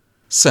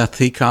Seth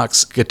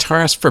Heacock's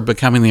guitarist for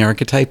Becoming the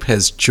Archetype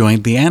has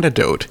joined the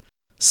Antidote.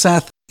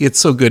 Seth, it's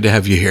so good to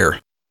have you here.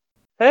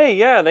 Hey,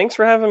 yeah, thanks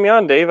for having me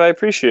on, Dave. I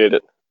appreciate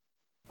it.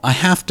 I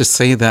have to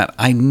say that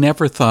I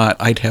never thought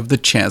I'd have the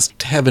chance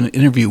to have an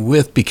interview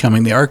with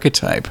Becoming the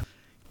Archetype.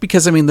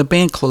 Because, the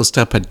band closed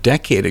up a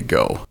decade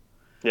ago.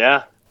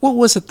 Yeah. What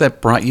was it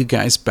that brought you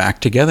guys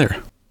back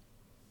together?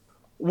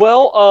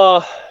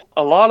 Well,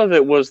 a lot of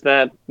it was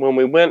that when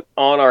we went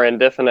on our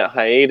indefinite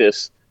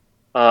hiatus,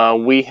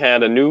 we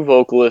had a new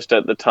vocalist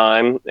at the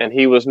time, and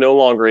he was no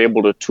longer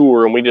able to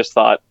tour, and we just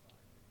thought,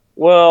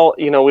 well,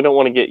 we don't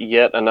want to get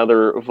yet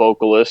another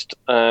vocalist,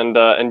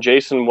 and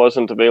Jason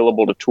wasn't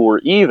available to tour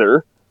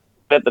either.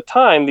 At the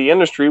time, the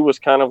industry was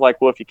kind of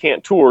like, well, if you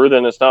can't tour,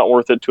 then it's not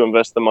worth it to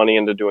invest the money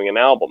into doing an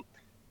album.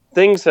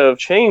 Things have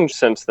changed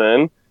since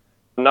then,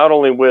 not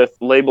only with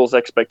labels'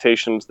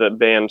 expectations that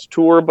bands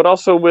tour, but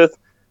also with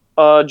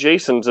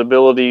Jason's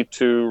ability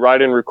to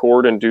write and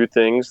record and do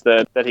things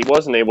that he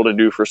wasn't able to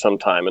do for some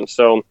time. And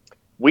so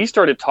we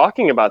started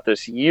talking about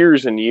this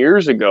years and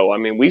years ago.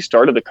 We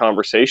started the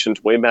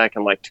conversations way back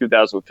in like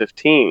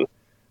 2015.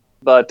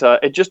 But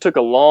it just took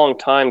a long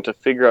time to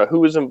figure out who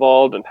was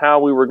involved and how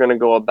we were going to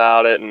go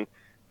about it and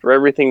for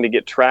everything to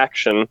get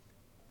traction.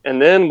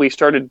 And then we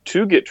started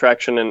to get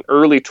traction in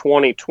early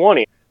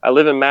 2020. I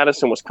live in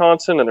Madison,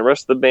 Wisconsin, and the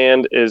rest of the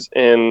band is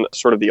in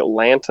sort of the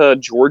Atlanta,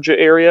 Georgia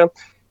area.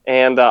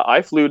 And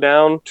I flew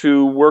down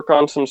to work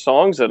on some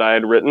songs that I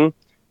had written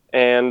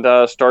and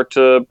start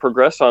to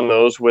progress on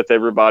those with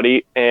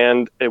everybody.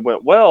 And it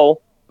went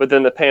well. But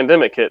then the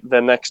pandemic hit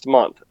the next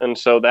month, and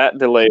so that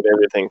delayed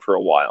everything for a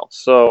while.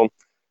 So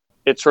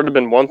it's sort of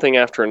been one thing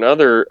after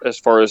another as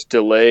far as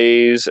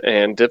delays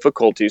and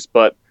difficulties.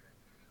 But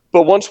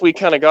once we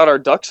kind of got our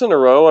ducks in a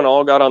row and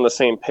all got on the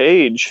same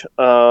page,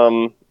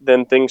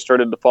 then things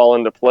started to fall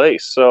into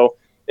place. So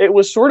it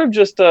was sort of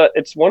just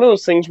it's one of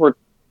those things where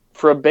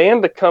for a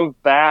band to come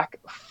back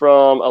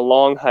from a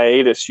long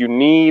hiatus, you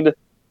need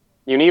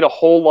a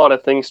whole lot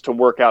of things to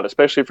work out,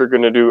 especially if you're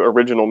going to do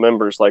original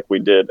members like we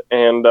did.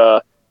 And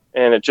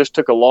it just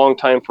took a long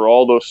time for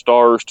all those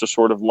stars to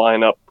sort of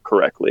line up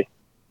correctly.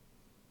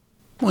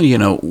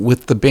 Well,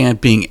 with the band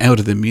being out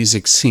of the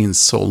music scene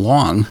so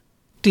long,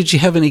 did you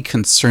have any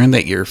concern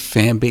that your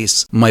fan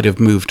base might have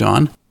moved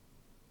on?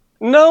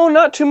 No,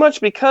 not too much,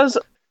 because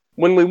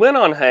when we went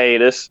on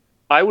hiatus,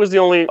 I was the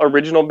only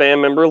original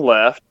band member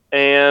left,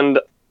 and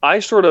I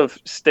sort of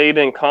stayed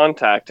in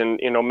contact and,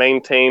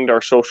 maintained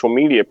our social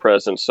media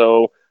presence.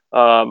 So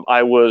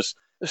I was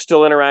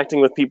still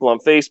interacting with people on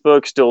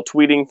Facebook, still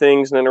tweeting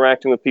things and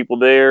interacting with people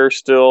there,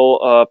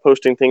 still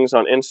posting things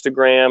on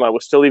Instagram. I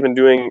was still even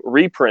doing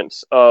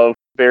reprints of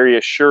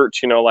various shirts,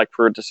 like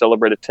to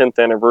celebrate a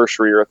 10th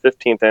anniversary or a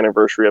 15th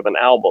anniversary of an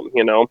album,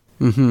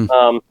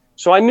 Mm-hmm.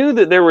 So I knew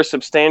that there was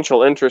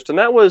substantial interest, and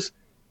that was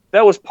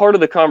part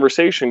of the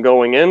conversation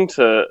going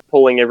into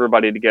pulling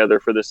everybody together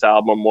for this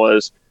album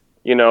was,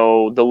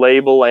 the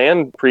label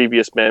and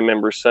previous band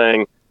members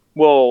saying,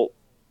 well,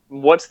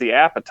 what's the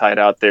appetite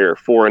out there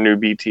for a new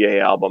BTA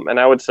album?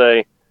 And I would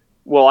say,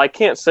 well, I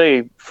can't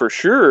say for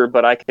sure,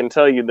 but I can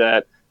tell you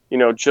that,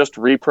 just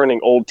reprinting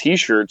old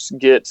t-shirts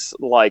gets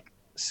like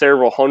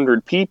several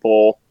hundred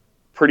people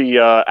pretty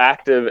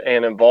active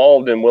and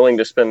involved and willing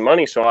to spend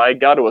money. So I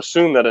got to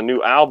assume that a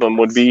new album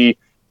would be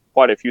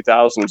quite a few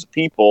thousands of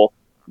people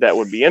that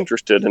would be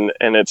interested.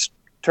 And it's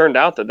turned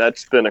out that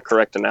that's been a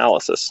correct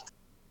analysis.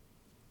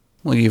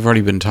 Well, you've already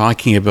been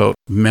talking about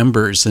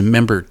members and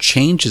member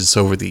changes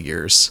over the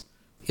years.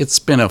 It's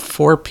been a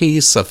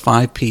 4-piece, a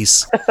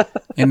 5-piece,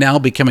 and now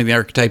Becoming the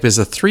Archetype is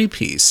a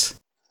 3-piece.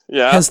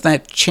 Yeah. Has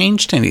that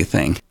changed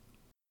anything?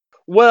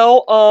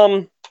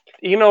 Well,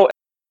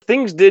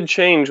 things did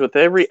change with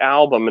every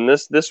album, and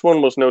this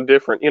one was no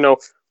different.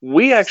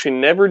 We actually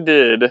never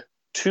did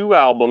 2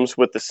 albums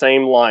with the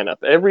same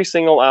lineup. Every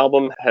single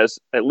album has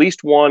at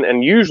least 1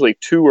 and usually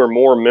 2 or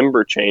more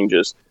member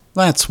changes.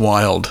 That's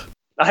wild.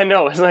 I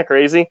know, isn't that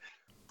crazy?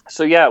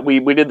 So yeah,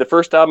 we did the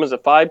first album as a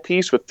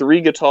 5-piece with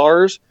 3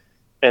 guitars,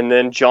 and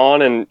then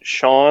John and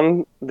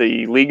Sean,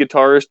 the lead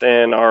guitarist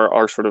and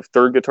our sort of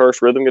third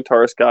guitarist, rhythm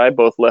guitarist guy,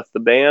 both left the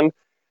band.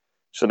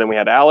 So then we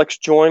had Alex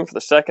join for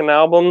the second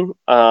album,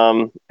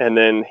 and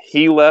then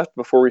he left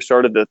before we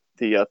started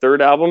the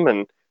third album,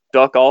 and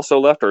Duck also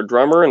left, our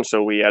drummer, and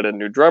so we added a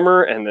new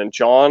drummer, and then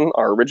John,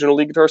 our original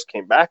lead guitarist,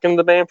 came back into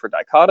the band for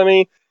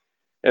Dichotomy.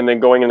 And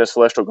then going into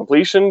Celestial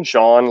Completion,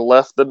 John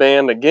left the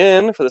band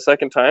again for the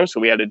second time.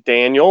 So we added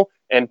Daniel,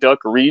 and Duck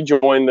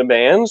rejoined the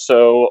band.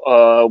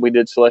 So we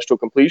did Celestial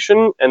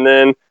Completion. And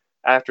then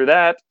after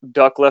that,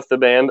 Duck left the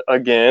band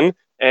again,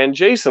 and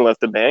Jason left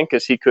the band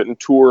because he couldn't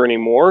tour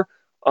anymore.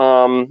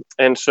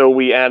 And so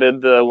we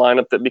added the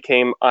lineup that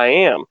became I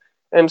Am.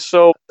 And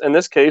so in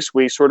this case,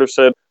 we sort of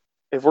said,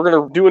 if we're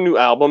going to do a new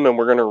album and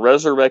we're going to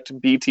resurrect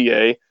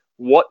BTA,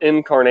 what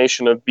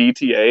incarnation of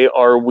BTA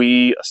are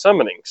we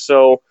summoning?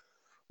 So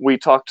we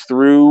talked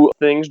through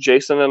things,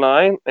 Jason and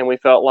I, and we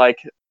felt like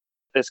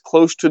as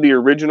close to the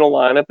original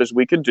lineup as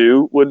we could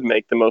do would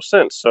make the most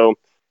sense. So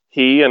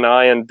he and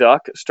I and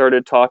Duck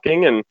started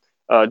talking, and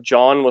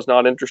John was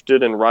not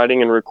interested in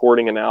writing and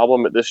recording an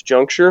album at this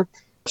juncture.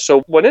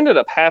 So what ended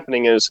up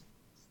happening is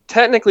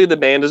technically the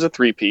band is a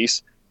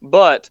three-piece,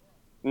 but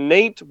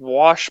Nate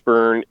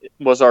Washburn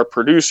was our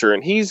producer,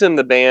 and he's in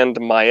the band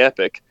My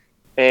Epic.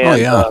 Oh,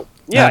 And yeah,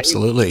 yeah,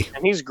 absolutely.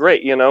 and he's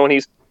great, and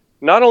he's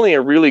not only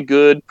a really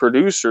good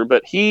producer,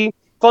 but he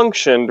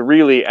functioned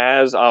really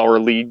as our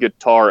lead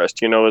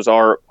guitarist, as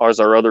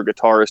our other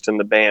guitarist in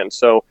the band.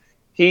 So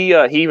he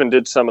even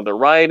did some of the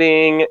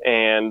writing,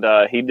 and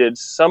he did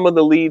some of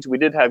the leads. We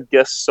did have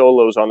guest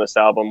solos on this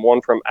album,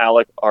 one from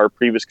Alec, our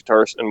previous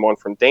guitarist, and one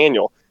from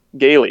Daniel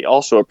Gailey,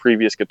 also a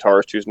previous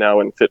guitarist who's now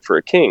in Fit for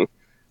a King.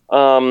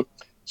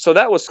 So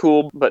that was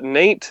cool. But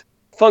Nate,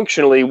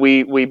 functionally,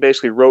 we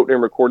basically wrote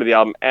and recorded the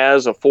album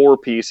as a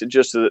four-piece. It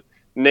just that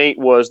Nate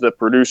was the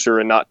producer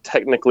and not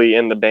technically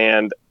in the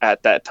band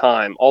at that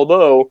time.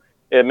 Although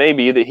it may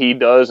be that he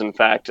does, in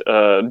fact,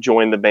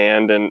 join the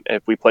band, and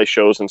if we play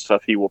shows and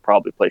stuff, he will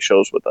probably play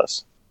shows with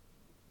us.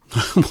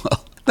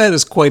 Well, that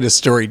is quite a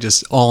story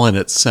just all in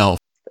itself.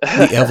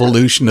 The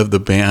evolution of the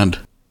band.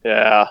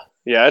 Yeah,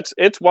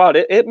 it's wild.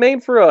 It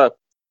made for a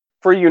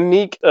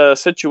unique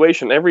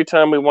situation every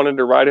time we wanted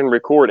to write and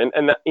record.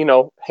 And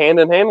hand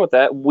in hand with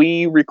that,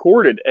 we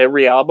recorded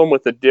every album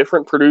with a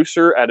different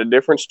producer at a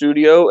different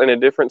studio in a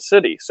different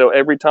city. So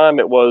every time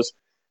it was,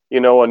 a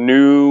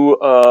new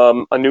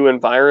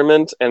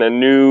environment and a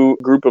new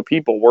group of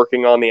people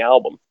working on the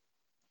album.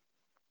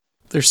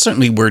 There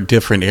certainly were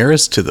different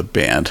eras to the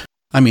band.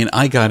 I mean,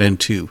 I got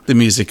into the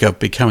music of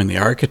Becoming the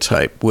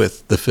Archetype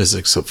with The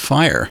Physics of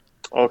Fire.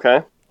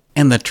 Okay.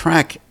 And the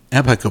track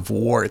Epic of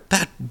War,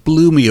 that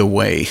blew me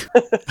away.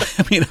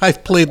 I mean,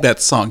 I've played that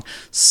song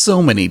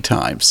so many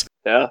times.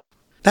 Yeah.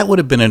 That would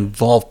have been an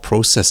involved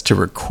process to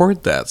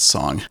record that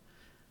song.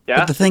 Yeah.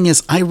 But the thing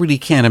is, I really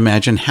can't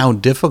imagine how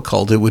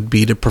difficult it would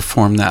be to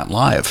perform that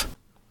live.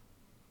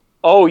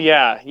 Oh,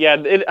 yeah. Yeah,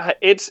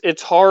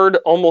 it's hard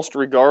almost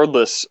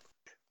regardless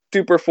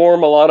to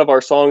perform a lot of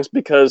our songs,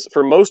 because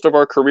for most of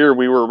our career,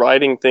 we were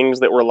writing things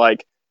that were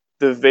like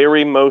the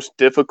very most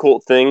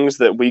difficult things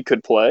that we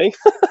could play.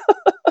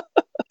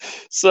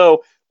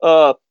 So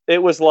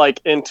it was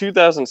like in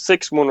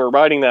 2006 when we were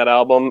writing that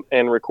album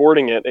and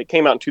recording it. It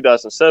came out in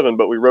 2007,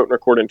 but we wrote and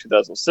recorded in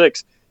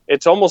 2006.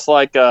 It's almost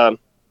like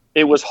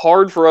it was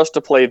hard for us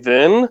to play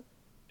then.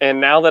 And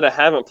now that I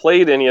haven't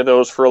played any of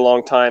those for a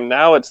long time,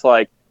 now it's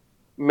like,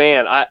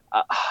 man,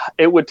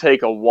 it would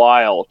take a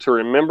while to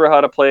remember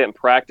how to play it and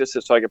practice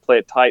it so I could play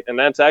it tight. And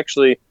that's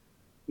actually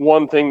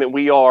one thing that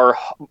we are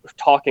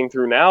talking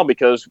through now,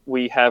 because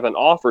we have an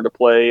offer to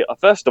play a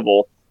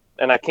festival.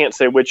 And I can't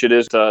say which it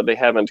is. They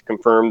haven't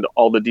confirmed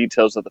all the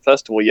details of the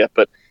festival yet.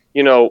 But,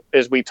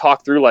 as we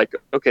talk through, like,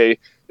 okay,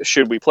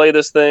 should we play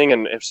this thing?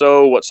 And if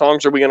so, what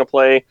songs are we going to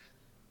play?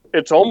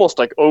 It's almost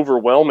like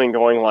overwhelming,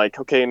 going like,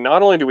 okay,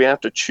 not only do we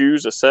have to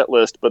choose a set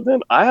list, but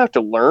then I have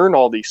to learn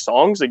all these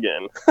songs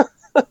again.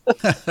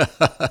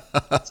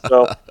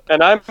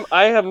 And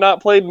I have not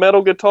played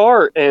metal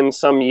guitar in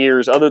some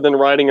years other than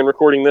writing and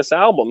recording this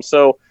album.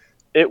 So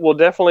it will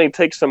definitely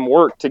take some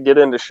work to get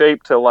into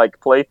shape to like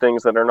play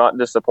things that are not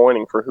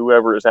disappointing for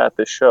whoever is at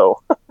this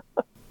show.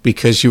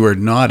 Because you are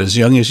not as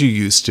young as you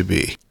used to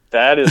be.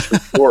 That is for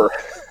sure.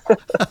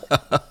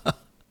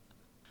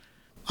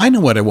 I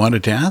know what I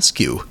wanted to ask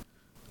you.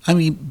 I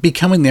mean,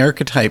 Becoming the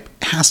Archetype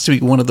has to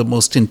be one of the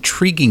most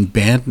intriguing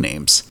band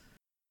names.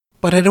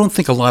 But I don't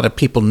think a lot of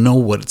people know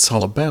what it's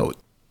all about.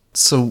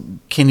 So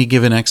can you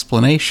give an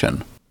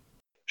explanation?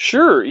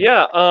 Sure,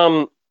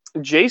 yeah.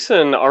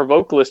 Jason, our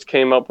vocalist,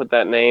 came up with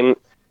that name.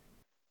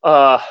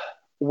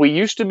 We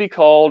used to be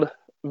called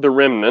The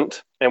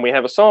Remnant, and we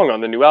have a song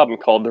on the new album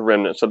called The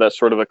Remnant, so that's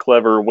sort of a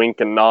clever wink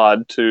and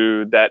nod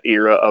to that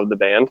era of the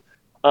band.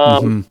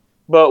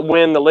 But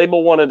when the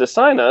label wanted to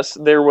sign us,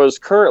 there was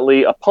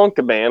currently a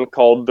punk band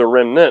called The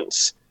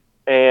Remnants,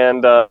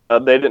 and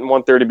they didn't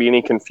want there to be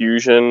any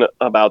confusion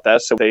about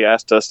that, so they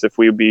asked us if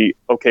we would be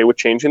okay with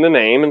changing the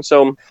name. And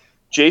so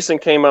Jason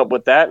came up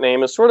with that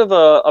name as sort of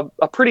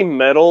a pretty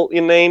metal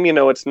name.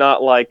 It's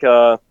not like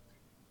a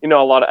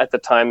lot of, at the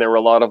time there were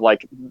a lot of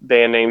like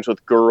band names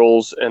with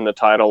girls in the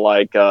title,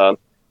 like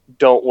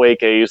Don't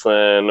Wake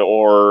Aislinn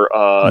or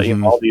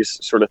all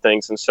these sort of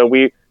things. And so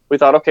we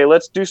thought, okay,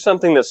 let's do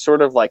something that's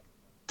sort of like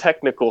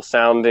technical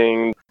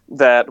sounding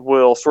that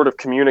will sort of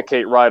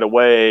communicate right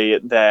away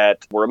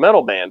that we're a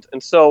metal band.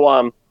 And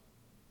so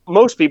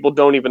most people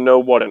don't even know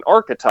what an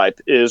archetype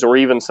is, or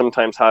even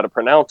sometimes how to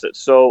pronounce it.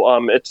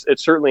 So it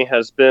certainly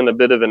has been a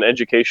bit of an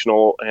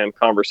educational and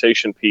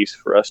conversation piece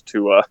for us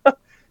to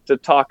to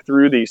talk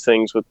through these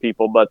things with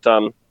people. But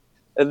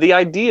the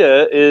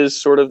idea is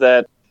sort of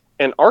that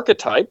an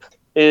archetype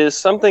is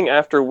something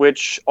after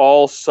which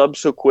all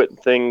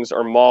subsequent things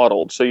are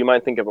modeled. So you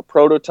might think of a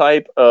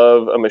prototype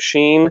of a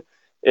machine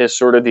is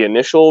sort of the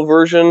initial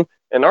version.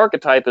 An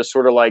archetype is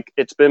sort of like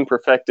it's been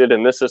perfected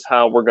and this is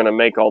how we're going to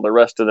make all the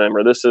rest of them,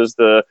 or this is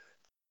the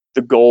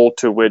goal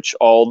to which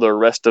all the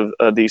rest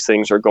of these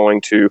things are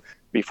going to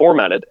be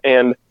formatted.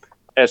 And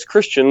as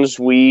Christians,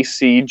 we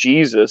see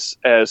Jesus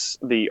as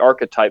the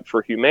archetype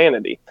for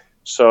humanity.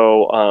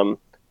 So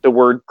the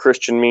word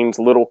Christian means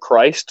little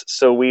Christ.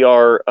 So we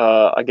are,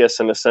 I guess,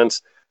 in a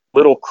sense,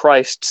 little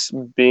Christs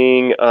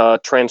being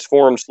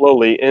transformed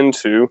slowly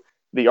into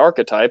the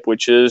archetype,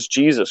 which is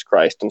Jesus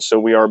Christ. And so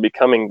we are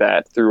becoming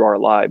that through our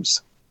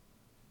lives.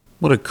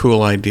 What a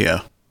cool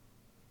idea.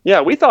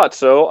 Yeah, we thought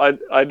so.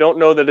 I don't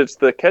know that it's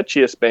the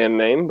catchiest band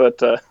name,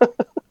 but...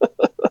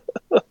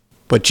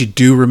 But you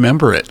do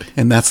remember it,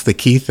 and that's the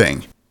key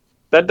thing.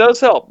 That does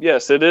help.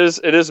 Yes, it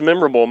is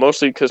memorable,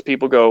 mostly because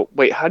people go,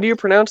 wait, how do you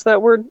pronounce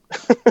that word?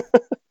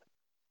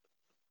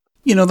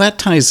 That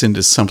ties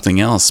into something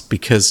else,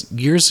 because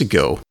years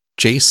ago,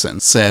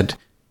 Jason said,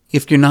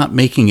 if you're not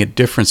making a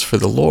difference for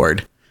the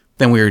Lord,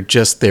 then we're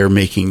just there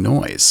making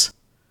noise.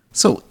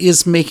 So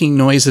is making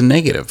noise a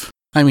negative?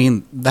 I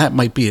mean, that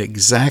might be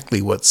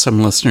exactly what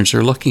some listeners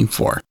are looking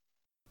for.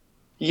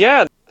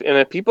 Yeah, and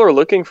if people are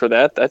looking for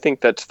that, I think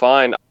that's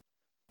fine.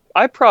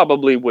 I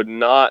probably would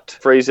not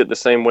phrase it the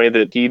same way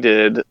that he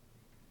did,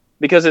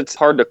 because it's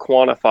hard to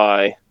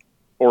quantify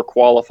or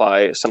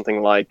qualify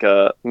something like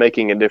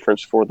making a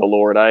difference for the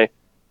Lord. I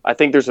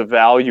think there's a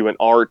value in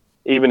art,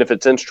 even if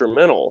it's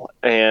instrumental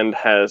and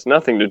has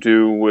nothing to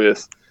do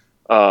with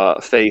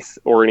faith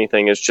or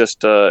anything. It's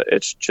just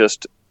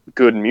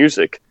good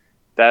music.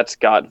 That's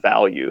got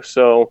value.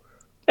 So,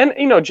 and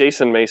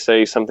Jason may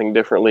say something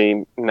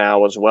differently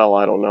now as well.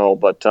 I don't know,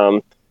 but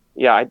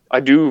yeah, I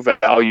do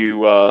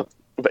value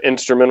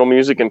instrumental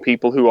music and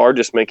people who are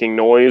just making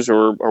noise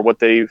or what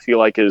they feel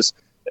like is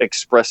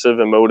expressive,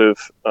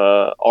 emotive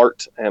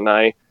art. And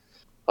I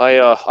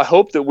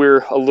hope that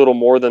we're a little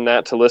more than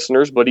that to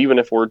listeners, but even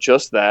if we're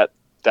just that,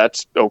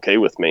 that's okay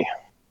with me.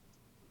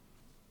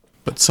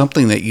 But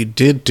something that you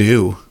did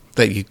do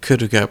that you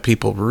could have got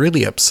people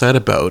really upset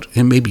about,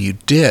 and maybe you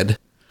did,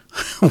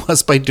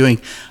 was by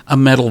doing a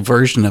metal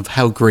version of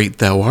How Great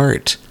Thou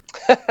Art.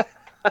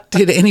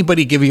 Did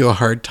anybody give you a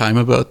hard time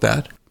about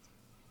that?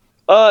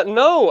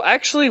 No,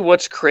 actually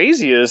what's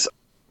crazy is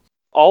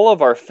all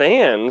of our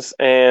fans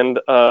and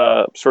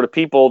sort of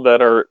people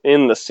that are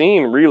in the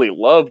scene really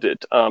loved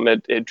it.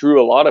 It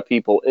drew a lot of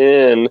people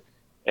in,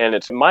 and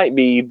it might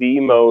be the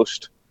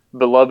most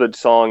beloved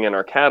song in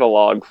our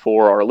catalog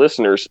for our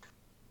listeners.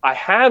 I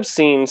have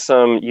seen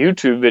some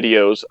YouTube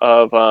videos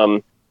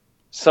of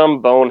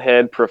some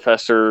bonehead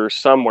professor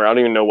somewhere. I don't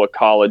even know what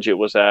college it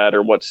was at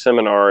or what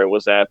seminar it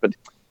was at, but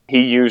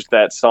he used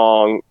that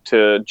song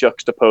to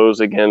juxtapose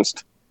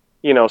against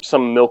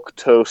some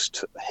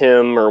milquetoast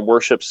hymn or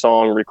worship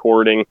song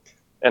recording,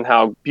 and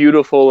how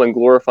beautiful and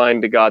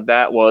glorifying to God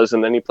that was.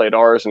 And then he played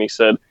ours and he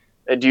said,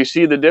 do you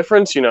see the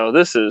difference?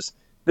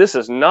 This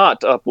is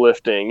not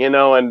uplifting, and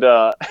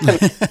I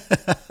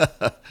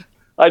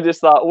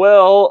just thought,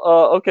 well,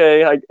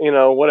 okay,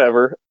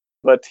 whatever.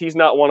 But he's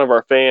not one of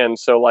our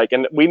fans. So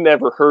and we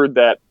never heard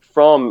that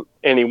from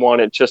anyone.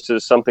 It just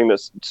is something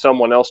that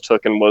someone else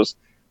took and was,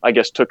 I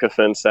guess, took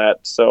offense at.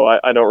 So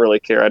I don't really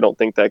care. I don't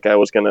think that guy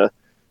was going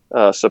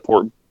to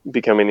support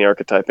Becoming the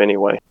Archetype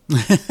anyway.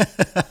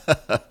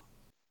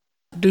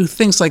 Do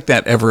things like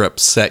that ever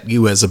upset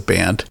you as a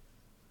band?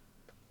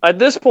 At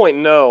this point,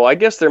 no. I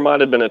guess there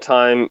might have been a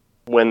time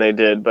when they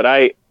did, but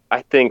I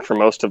think for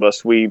most of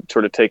us, we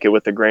sort of take it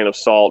with a grain of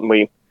salt. And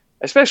we,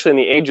 especially in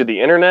the age of the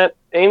internet,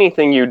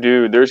 anything you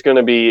do, there's going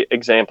to be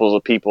examples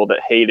of people that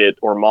hate it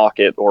or mock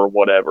it or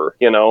whatever,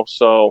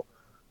 so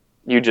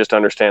you just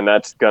understand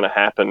that's going to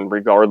happen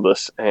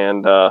regardless.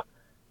 And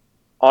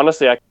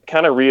honestly, it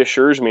kind of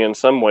reassures me in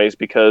some ways,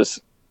 because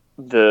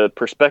the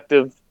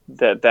perspective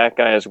that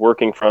guy is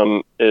working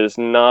from is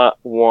not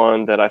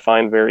one that I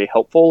find very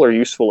helpful or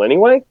useful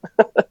anyway.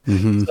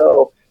 Mm-hmm.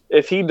 So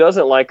if he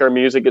doesn't like our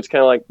music, it's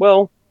kind of like,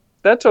 well,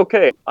 that's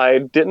okay. I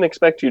didn't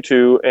expect you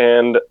to,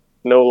 and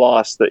no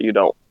loss that you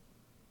don't.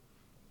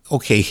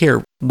 Okay,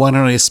 here, why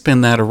don't I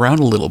spin that around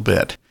a little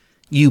bit?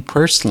 You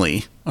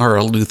personally are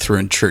a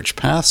Lutheran church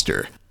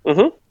pastor.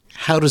 Mm-hmm.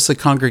 How does the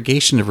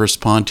congregation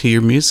respond to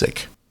your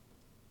music?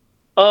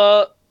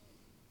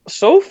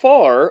 So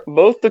far,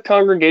 both the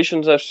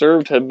congregations I've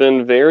served have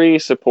been very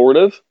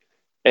supportive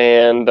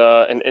and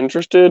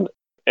interested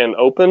and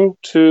open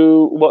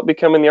to what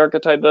Becoming the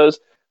Archetype does.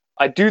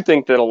 I do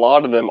think that a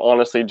lot of them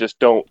honestly just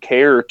don't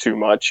care too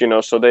much,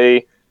 so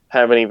they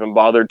haven't even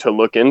bothered to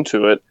look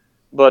into it.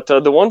 But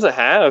the ones that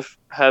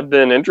have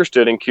been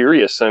interested and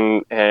curious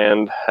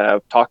and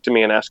have talked to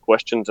me and asked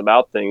questions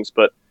about things.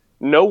 But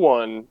no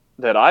one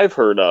that I've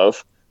heard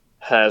of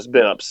has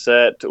been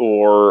upset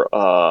or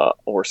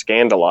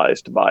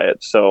scandalized by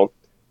it. So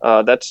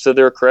that's to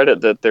their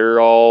credit that they're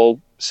all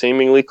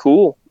seemingly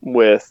cool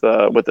with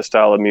the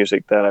style of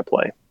music that I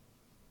play.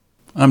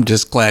 I'm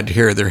just glad to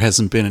hear there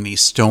hasn't been any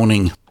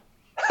stoning.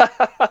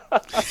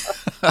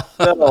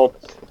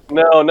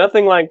 No,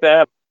 nothing like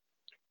that.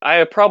 I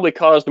have probably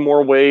caused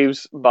more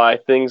waves by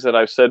things that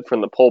I've said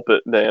from the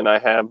pulpit than I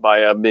have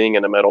by being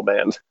in a metal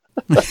band.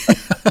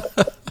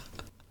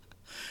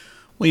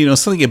 Well,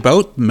 something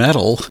about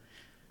metal.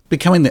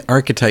 Becoming the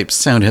Archetype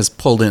sound has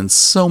pulled in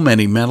so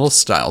many metal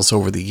styles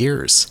over the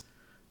years.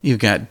 You've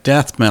got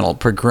death metal,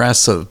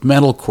 progressive,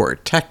 metalcore,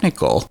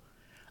 technical.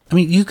 I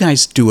mean, you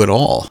guys do it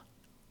all.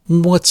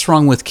 What's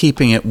wrong with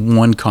keeping it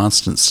one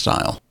constant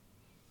style?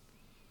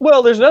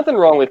 Well, there's nothing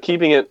wrong with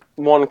keeping it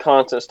one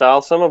constant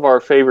style. Some of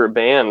our favorite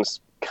bands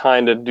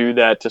kind of do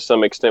that to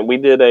some extent. We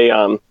did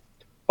a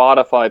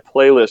Spotify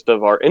playlist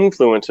of our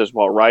influences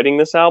while writing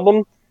this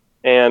album,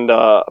 and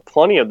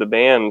plenty of the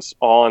bands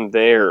on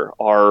there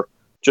are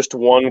just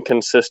one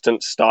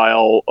consistent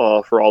style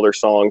for all their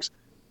songs.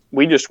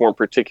 We just weren't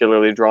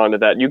particularly drawn to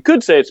that. You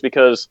could say it's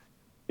because,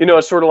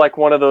 it's sort of like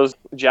one of those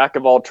jack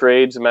of all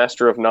trades,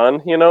 master of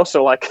none,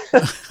 so like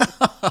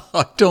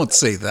Don't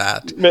say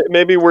that.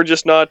 maybe we're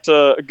just not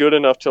good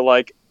enough to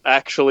like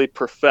actually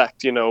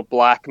perfect,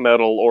 black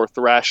metal or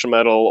thrash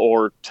metal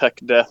or tech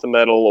death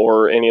metal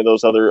or any of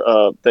those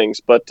other things.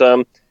 But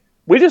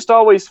we just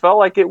always felt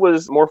like it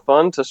was more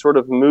fun to sort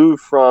of move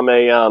from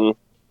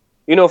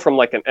from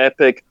like an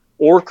epic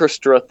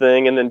orchestra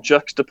thing and then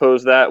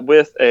juxtapose that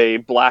with a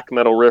black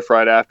metal riff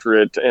right after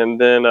it, and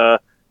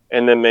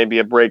then maybe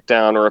a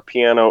breakdown or a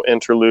piano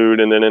interlude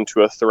and then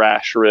into a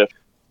thrash riff.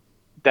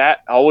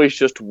 That always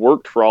just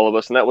worked for all of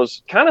us, and that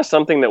was kind of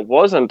something that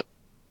wasn't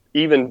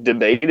even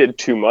debated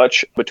too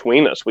much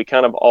between us. We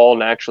kind of all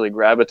naturally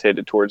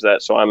gravitated towards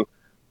that, so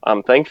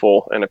I'm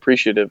thankful and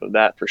appreciative of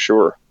that for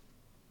sure.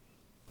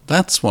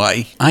 That's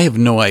why I have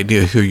no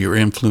idea who your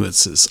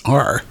influences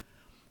are,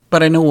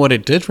 but I know what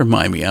it did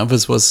remind me of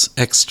was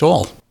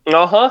Extol.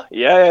 Yeah.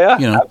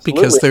 Absolutely.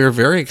 Because they're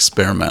very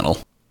experimental.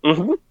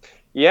 Mm-hmm.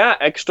 Yeah,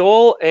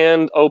 Extol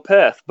and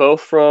Opeth,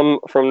 both from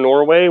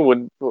Norway.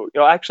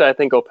 Actually, I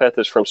think Opeth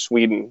is from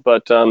Sweden,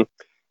 but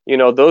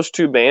those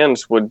two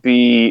bands would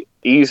be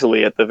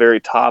easily at the very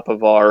top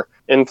of our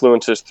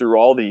influences through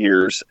all the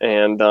years.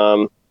 And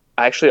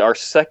actually, our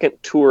second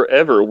tour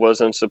ever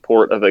was in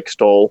support of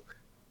Extol,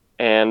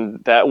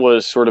 and that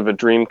was sort of a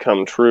dream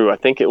come true. I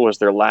think it was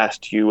their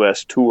last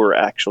U.S. tour,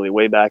 actually,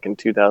 way back in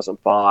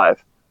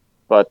 2005.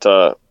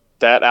 But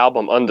that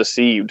album,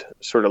 Undeceived,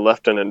 sort of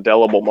left an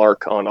indelible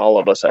mark on all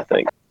of us, I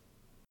think.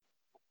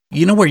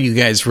 You know where you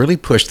guys really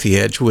pushed the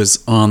edge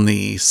was on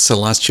the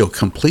Celestial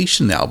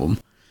Completion album,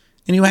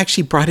 and you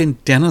actually brought in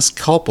Dennis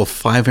Culp of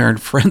Five Iron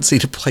Frenzy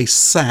to play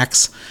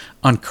sax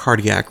on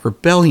Cardiac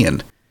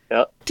Rebellion.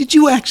 Yeah. Did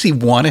you actually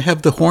want to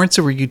have the horns,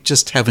 or were you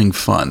just having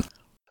fun?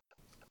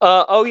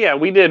 Oh yeah,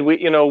 we did.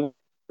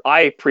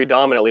 I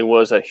predominantly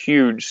was a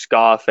huge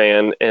ska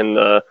fan in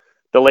the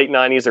late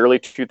 '90s, early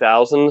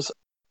 2000s,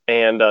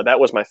 and that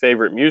was my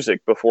favorite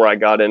music before I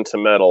got into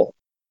metal.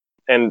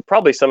 And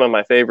probably some of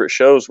my favorite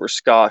shows were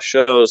ska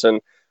shows.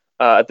 And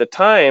at the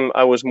time,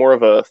 I was more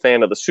of a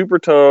fan of the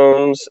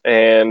Supertones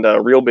and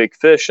Real Big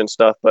Fish and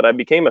stuff. But I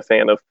became a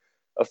fan of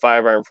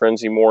Five Iron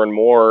Frenzy more and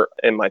more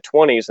in my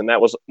 20s, and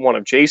that was one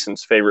of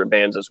Jason's favorite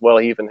bands as well.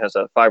 He even has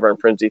a Five Iron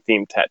Frenzy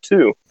themed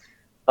tattoo.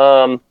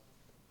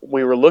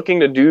 We were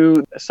looking to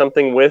do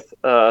something with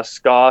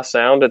ska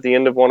sound at the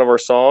end of one of our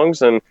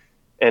songs, and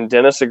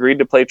Dennis agreed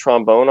to play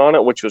trombone on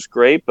it, which was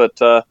great. But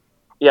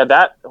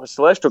that was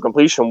Celestial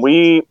Completion.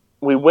 We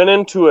went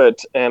into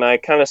it, and I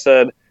kind of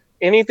said,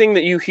 anything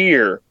that you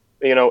hear,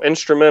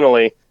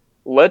 instrumentally,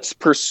 let's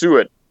pursue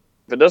it.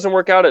 If it doesn't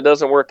work out, it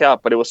doesn't work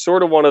out. But it was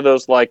sort of one of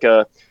those like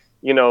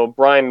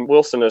Brian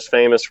Wilson is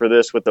famous for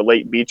this with the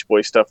late Beach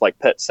Boys stuff like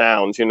Pet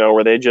Sounds,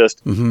 where they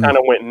just kind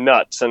of went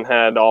nuts and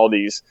had all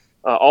these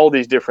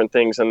different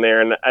things in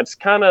there. And that's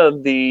kind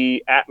of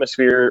the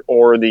atmosphere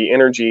or the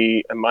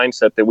energy and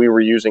mindset that we were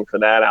using for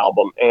that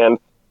album. And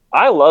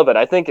I love it.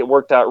 I think it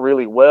worked out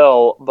really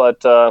well,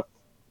 but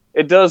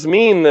it does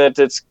mean that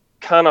it's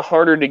kind of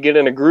harder to get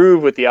in a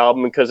groove with the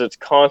album because it's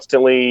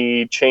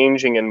constantly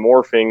changing and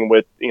morphing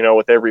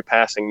with every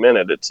passing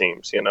minute, it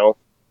seems.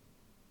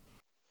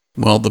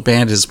 Well, the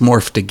band has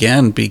morphed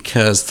again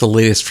because the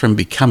latest from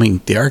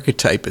Becoming The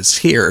Archetype is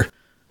here.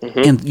 Mm-hmm.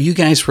 And you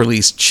guys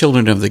released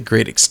Children of the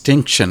Great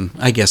Extinction,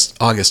 I guess,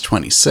 August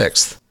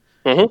 26th.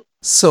 Mm-hmm.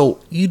 So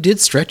you did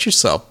stretch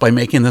yourself by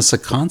making this a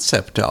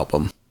concept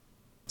album.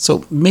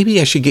 So maybe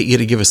I should get you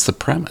to give us the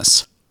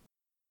premise.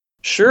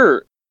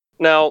 Sure.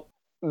 Now,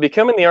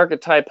 Becoming the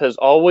Archetype has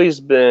always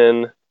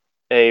been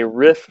a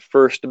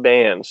riff-first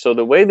band. So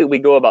the way that we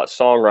go about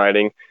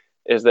songwriting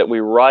is that we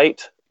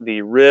write the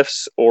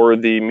riffs or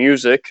the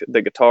music,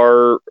 the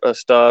guitar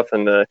stuff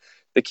and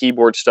the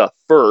keyboard stuff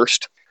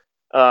first.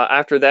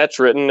 After that's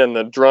written and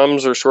the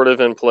drums are sort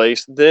of in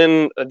place,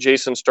 then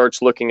Jason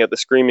starts looking at the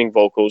screaming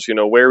vocals,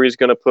 where he's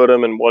going to put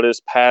them and what his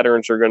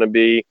patterns are going to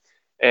be.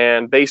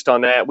 And based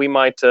on that, we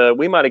might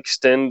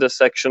extend a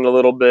section a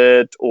little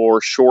bit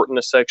or shorten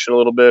a section a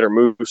little bit or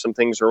move some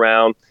things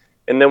around.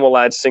 And then we'll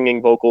add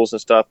singing vocals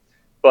and stuff.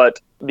 But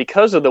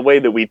because of the way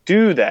that we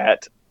do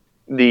that,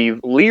 the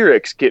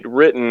lyrics get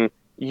written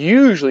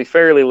usually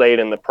fairly late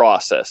in the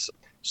process.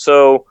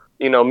 So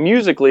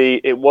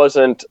musically, it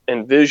wasn't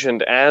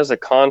envisioned as a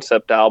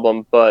concept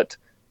album, but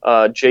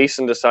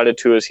Jason decided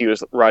to, as he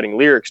was writing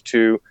lyrics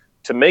to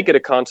make it a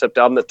concept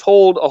album that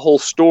told a whole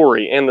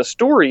story. And the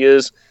story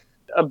is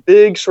a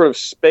big sort of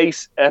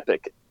space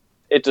epic.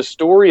 It's a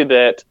story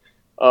that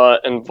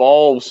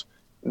involves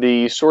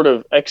the sort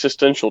of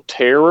existential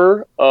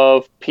terror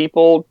of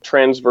people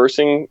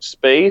transversing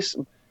space,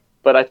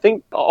 But I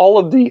think all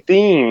of the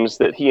themes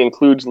that he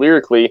includes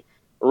lyrically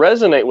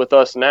resonate with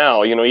us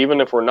now.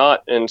 Even if we're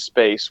not in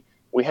space,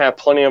 we have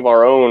plenty of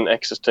our own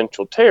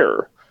existential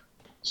terror.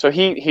 So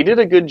he did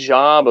a good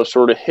job of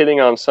sort of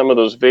hitting on some of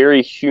those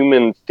very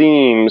human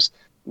themes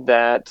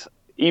that,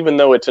 even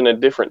though it's in a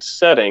different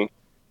setting,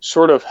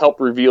 sort of help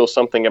reveal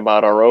something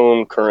about our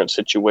own current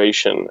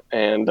situation.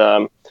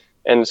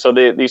 And so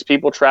these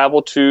people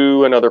travel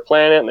to another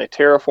planet and they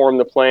terraform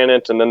the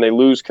planet, and then they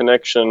lose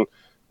connection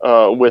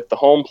with the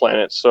home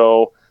planet.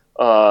 So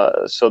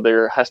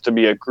there has to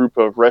be a group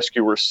of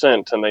rescuers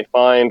sent, and they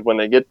find when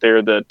they get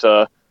there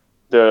that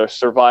the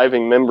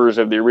surviving members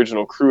of the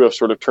original crew have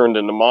sort of turned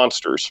into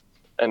monsters,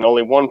 and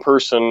only one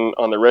person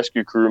on the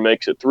rescue crew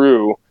makes it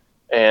through,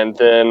 and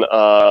then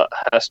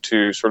has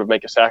to sort of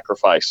make a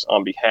sacrifice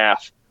on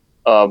behalf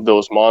of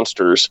those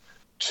monsters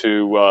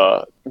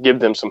to give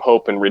them some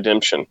hope and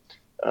redemption.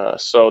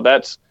 So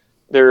that's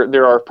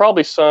there are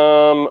probably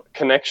some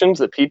connections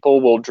that people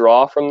will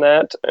draw from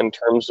that in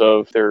terms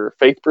of their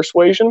faith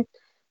persuasion.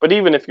 But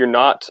even if you're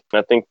not,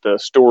 I think the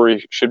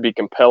story should be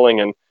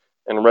compelling and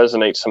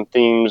resonate some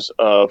themes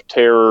of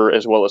terror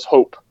as well as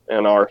hope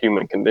in our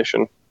human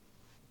condition.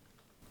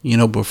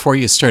 Before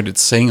you started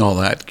saying all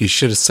that, you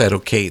should have said,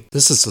 okay,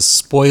 this is a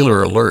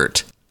spoiler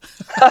alert.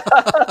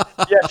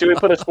 Yeah, should we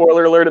put a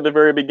spoiler alert at the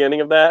very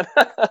beginning of that?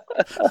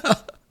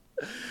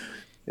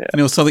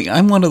 Yeah. Something,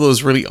 I'm one of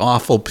those really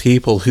awful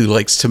people who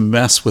likes to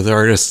mess with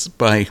artists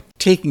by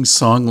taking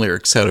song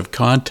lyrics out of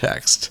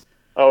context.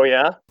 Oh,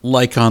 yeah?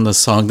 Like on the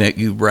song that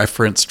you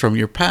referenced from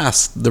your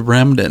past, The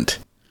Remnant.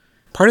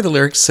 Part of the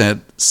lyrics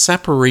said,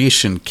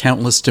 separation,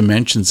 countless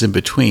dimensions in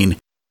between,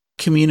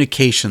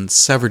 communication,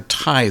 severed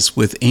ties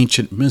with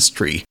ancient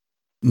mystery,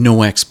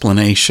 no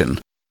explanation,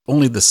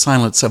 only the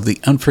silence of the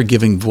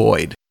unforgiving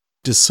void,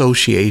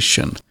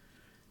 dissociation.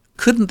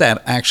 Couldn't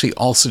that actually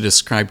also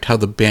describe how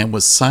the band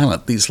was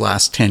silent these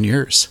last 10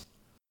 years?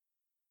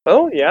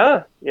 Oh,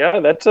 yeah. Yeah,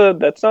 that's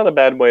not a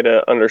bad way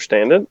to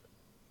understand it.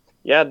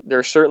 Yeah,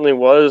 there certainly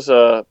was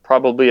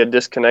probably a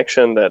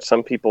disconnection that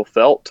some people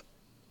felt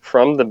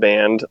from the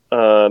band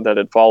that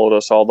had followed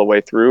us all the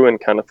way through,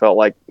 and kind of felt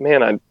like,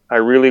 man, I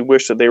really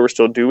wish that they were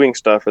still doing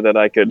stuff, or that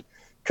I could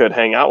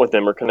hang out with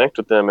them or connect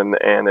with them,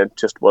 and it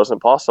just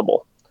wasn't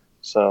possible.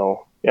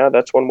 So, yeah,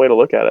 that's one way to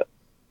look at it.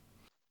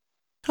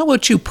 How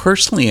about you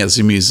personally as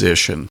a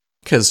musician?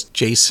 Because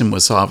Jason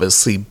was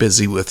obviously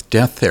busy with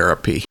death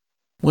therapy.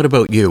 What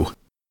about you?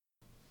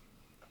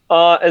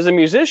 As a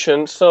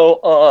musician,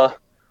 so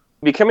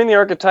Becoming the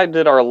Archetype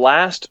did our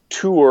last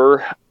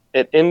tour.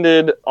 It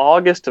ended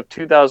August of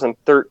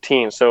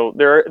 2013. So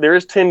there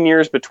is 10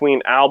 years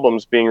between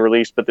albums being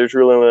released, but there's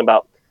really only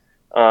about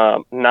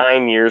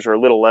 9 years, or a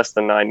little less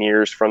than 9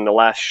 years, from the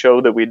last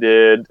show that we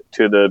did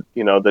to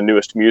the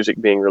newest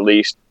music being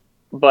released.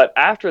 But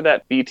after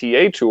that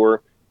BTA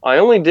tour, I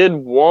only did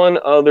one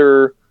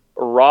other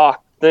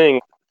rock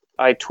thing.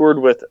 I toured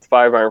with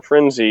Five Iron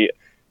Frenzy.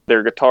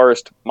 Their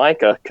guitarist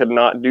Micah could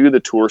not do the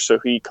tour, so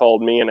he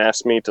called me and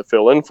asked me to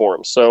fill in for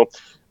him. So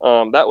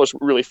that was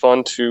really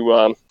fun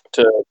to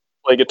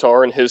play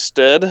guitar in his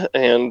stead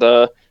and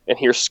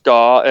hear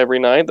ska every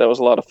night. That was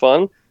a lot of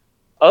fun.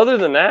 Other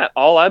than that,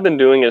 all I've been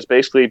doing is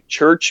basically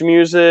church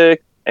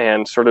music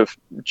and sort of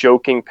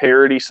joking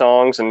parody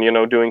songs, and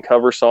doing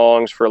cover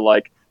songs for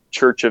like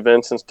church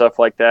events and stuff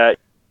like that.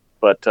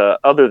 But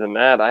other than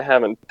that, I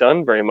haven't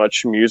done very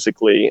much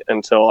musically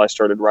until I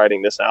started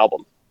writing this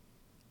album.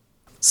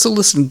 So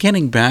listen,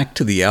 getting back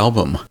to the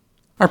album,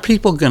 are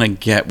people going to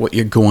get what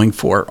you're going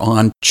for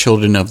on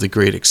Children of the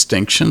Great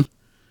Extinction?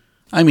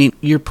 I mean,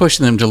 you're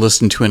pushing them to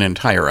listen to an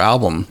entire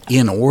album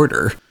in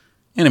order.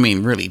 And I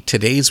mean, really,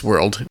 today's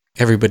world,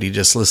 everybody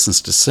just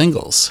listens to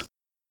singles.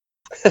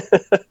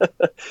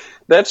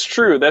 That's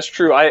true.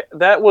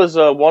 That was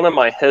one of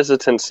my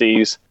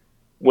hesitancies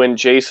when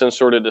Jason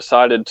sort of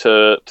decided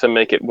to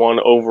make it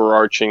one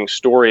overarching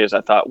story. Is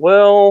I thought,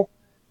 well,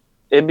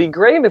 it'd be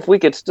great if we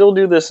could still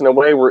do this in a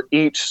way where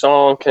each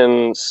song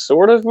can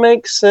sort of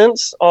make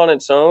sense on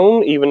its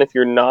own, even if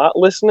you're not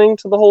listening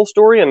to the whole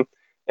story.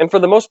 And for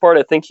the most part,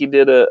 I think he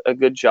did a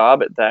good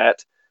job at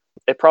that.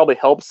 It probably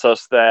helps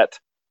us that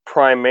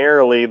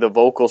primarily the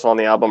vocals on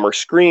the album are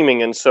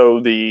screaming, and so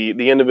the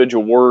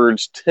individual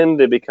words tend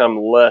to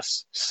become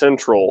less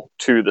central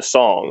to the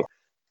song.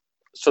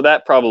 So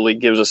that probably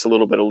gives us a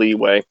little bit of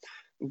leeway.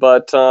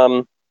 But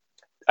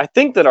I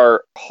think that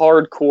our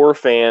hardcore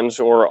fans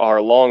or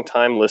our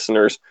longtime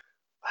listeners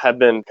have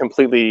been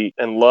completely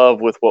in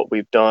love with what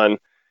we've done.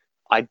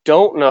 I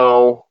don't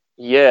know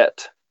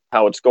yet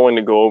how it's going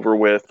to go over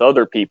with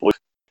other people.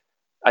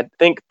 I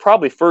think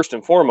probably first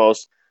and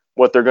foremost,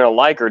 what they're going to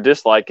like or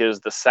dislike is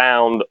the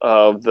sound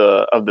of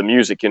the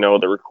music,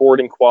 the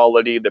recording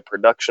quality, the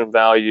production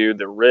value,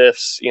 the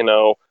riffs,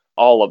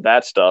 all of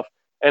that stuff.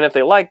 And if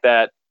they like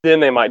that, then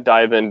they might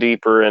dive in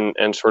deeper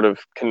and sort of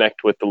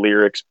connect with the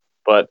lyrics.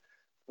 But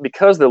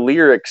because the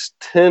lyrics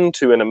tend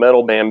to, in a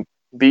metal band,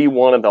 be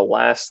one of the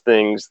last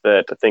things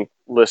that I think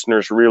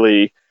listeners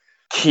really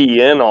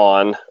key in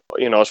on,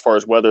 as far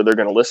as whether they're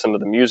going to listen to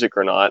the music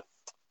or not,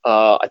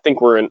 I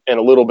think we're in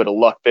a little bit of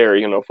luck there.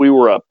 If we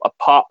were a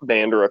pop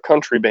band or a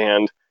country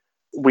band,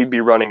 we'd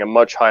be running a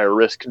much higher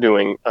risk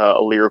doing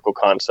a lyrical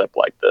concept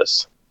like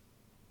this.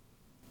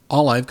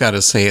 All I've got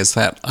to say is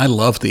that I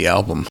love the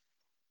album.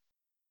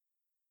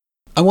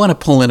 I want to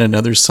pull in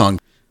another song.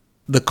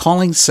 The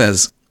calling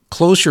says,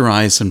 "Close your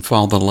eyes and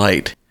follow the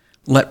light.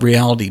 Let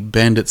reality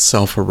bend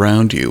itself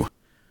around you.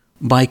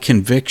 By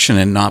conviction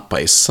and not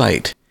by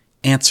sight,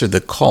 answer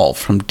the call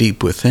from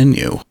deep within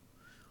you."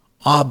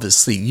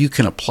 Obviously, you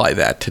can apply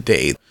that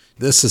today.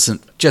 This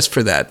isn't just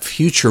for that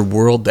future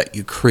world that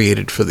you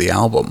created for the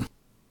album.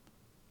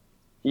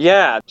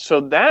 Yeah, so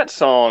that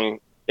song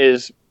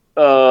is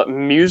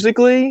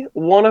musically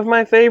one of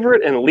my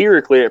favorite, and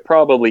lyrically it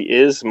probably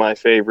is my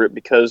favorite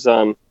because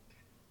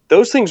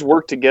those things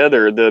work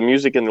together, the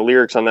music and the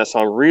lyrics on that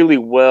song, really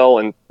well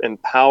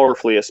and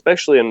powerfully,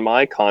 especially in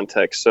my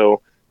context.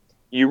 So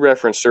you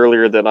referenced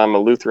earlier that I'm a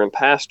Lutheran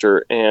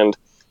pastor, and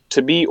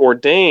to be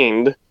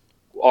ordained,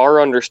 our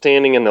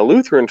understanding in the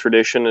Lutheran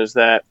tradition is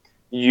that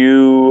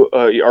you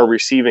are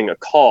receiving a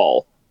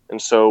call.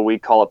 And so we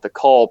call it the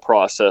call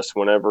process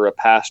whenever a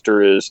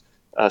pastor is,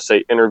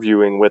 say,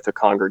 interviewing with a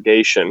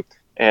congregation,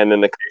 and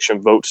then the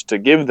congregation votes to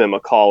give them a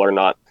call or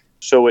not.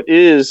 So it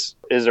is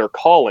their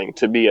calling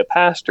to be a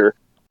pastor.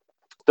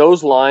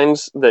 Those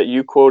lines that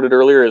you quoted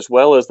earlier, as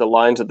well as the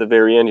lines at the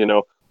very end,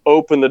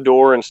 open the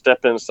door and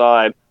step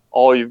inside.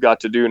 All you've got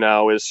to do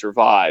now is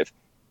survive,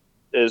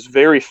 is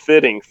very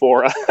fitting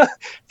for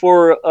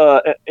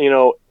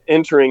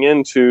entering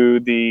into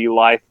the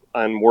life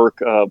and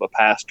work of a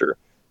pastor.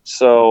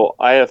 So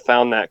I have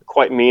found that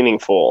quite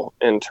meaningful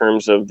in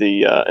terms of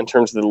the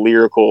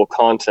lyrical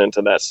content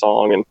of that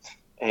song,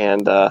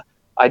 and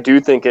I do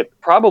think it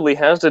probably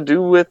has to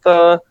do with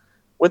a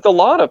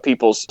lot of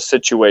people's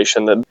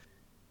situation, that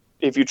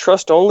if you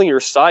trust only your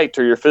sight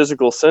or your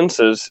physical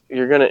senses,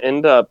 you're going to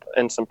end up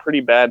in some pretty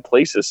bad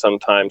places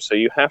sometimes. So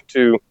you have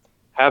to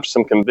have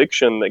some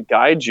conviction that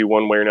guides you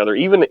one way or another,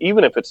 even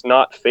if it's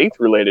not faith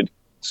related,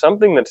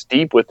 something that's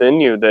deep within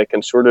you that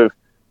can sort of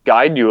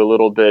guide you a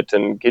little bit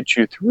and get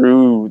you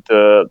through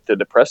the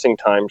depressing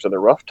times or the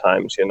rough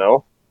times,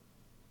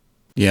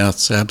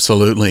 Yes,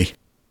 absolutely.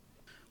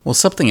 Well,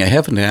 something I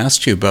haven't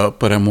asked you about,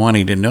 but I'm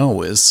wanting to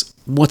know is,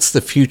 what's the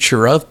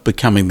future of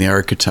Becoming the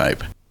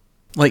Archetype?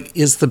 Like,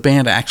 is the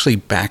band actually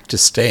back to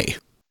stay?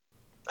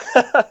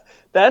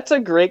 That's a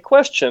great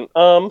question.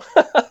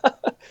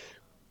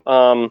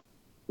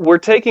 We're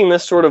taking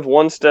this sort of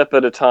one step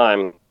at a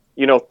time.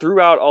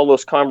 Throughout all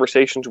those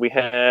conversations we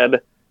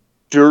had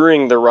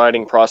during the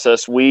writing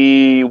process,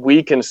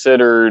 we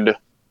considered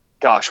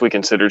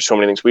so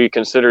many things. We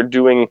considered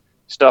doing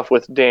stuff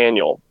with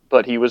Daniel,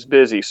 but he was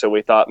busy, so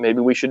we thought maybe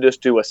we should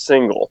just do a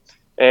single.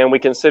 And we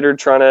considered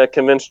trying to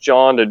convince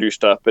John to do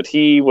stuff, but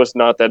he was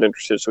not that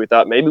interested, so we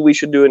thought maybe we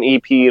should do an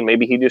EP, and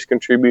maybe he just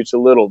contributes a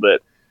little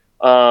bit.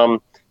 So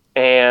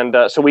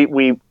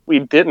we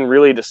didn't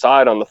really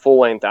decide on the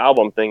full-length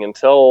album thing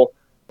until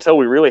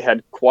we really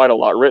had quite a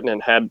lot written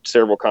and had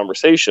several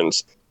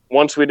conversations.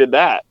 Once we did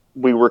that,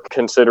 we were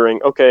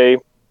considering, okay,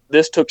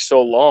 this took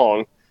so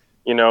long,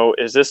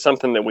 is this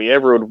something that we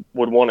ever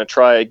would want to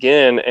try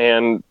again?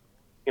 And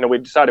we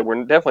decided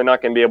we're definitely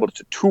not going to be able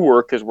to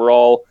tour because we're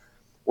all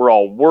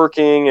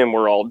working and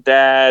we're all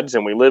dads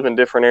and we live in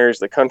different areas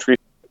of the country.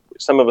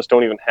 Some of us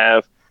don't even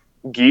have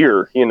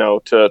gear,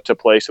 to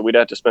play, so we'd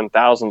have to spend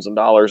thousands of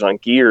dollars on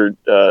gear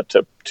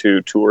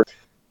to tour.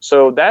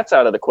 So that's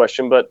out of the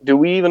question. But do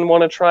we even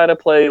want to try to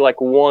play like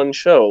one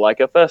show, like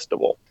a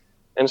festival?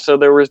 And so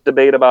there was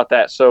debate about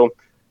that. So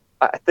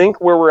I think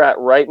where we're at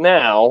right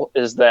now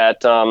is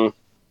that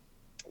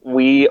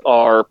we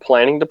are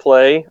planning to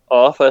play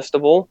a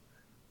festival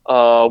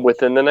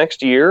within the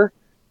next year,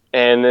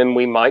 and then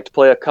we might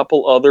play a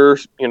couple other,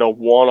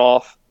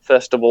 one-off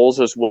festivals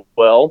as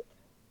well.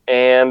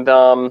 And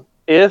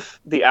if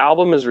the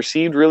album is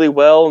received really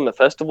well and the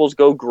festivals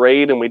go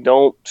great and we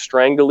don't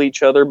strangle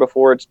each other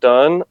before it's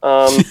done,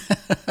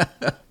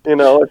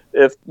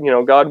 if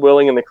God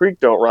willing and the creek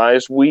don't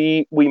rise,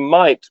 we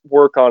might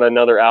work on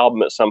another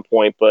album at some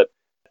point, but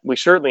we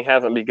certainly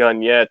haven't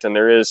begun yet, and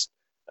there is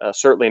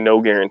certainly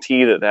no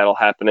guarantee that that'll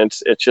happen.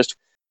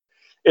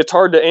 It's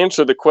hard to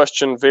answer the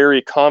question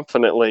very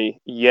confidently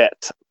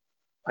yet.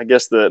 I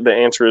guess the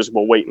answer is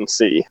we'll wait and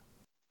see.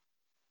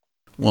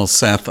 Well,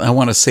 Seth, I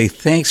want to say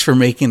thanks for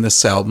making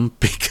this album,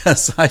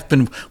 because I've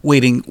been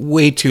waiting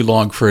way too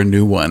long for a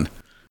new one.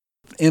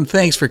 And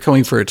thanks for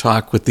coming for a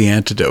talk with The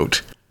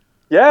Antidote.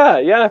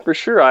 Yeah, for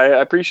sure. I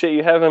appreciate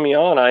you having me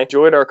on. I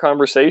enjoyed our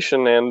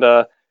conversation, and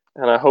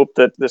I hope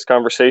that this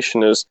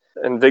conversation is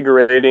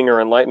invigorating or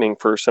enlightening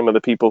for some of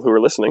the people who are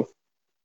listening.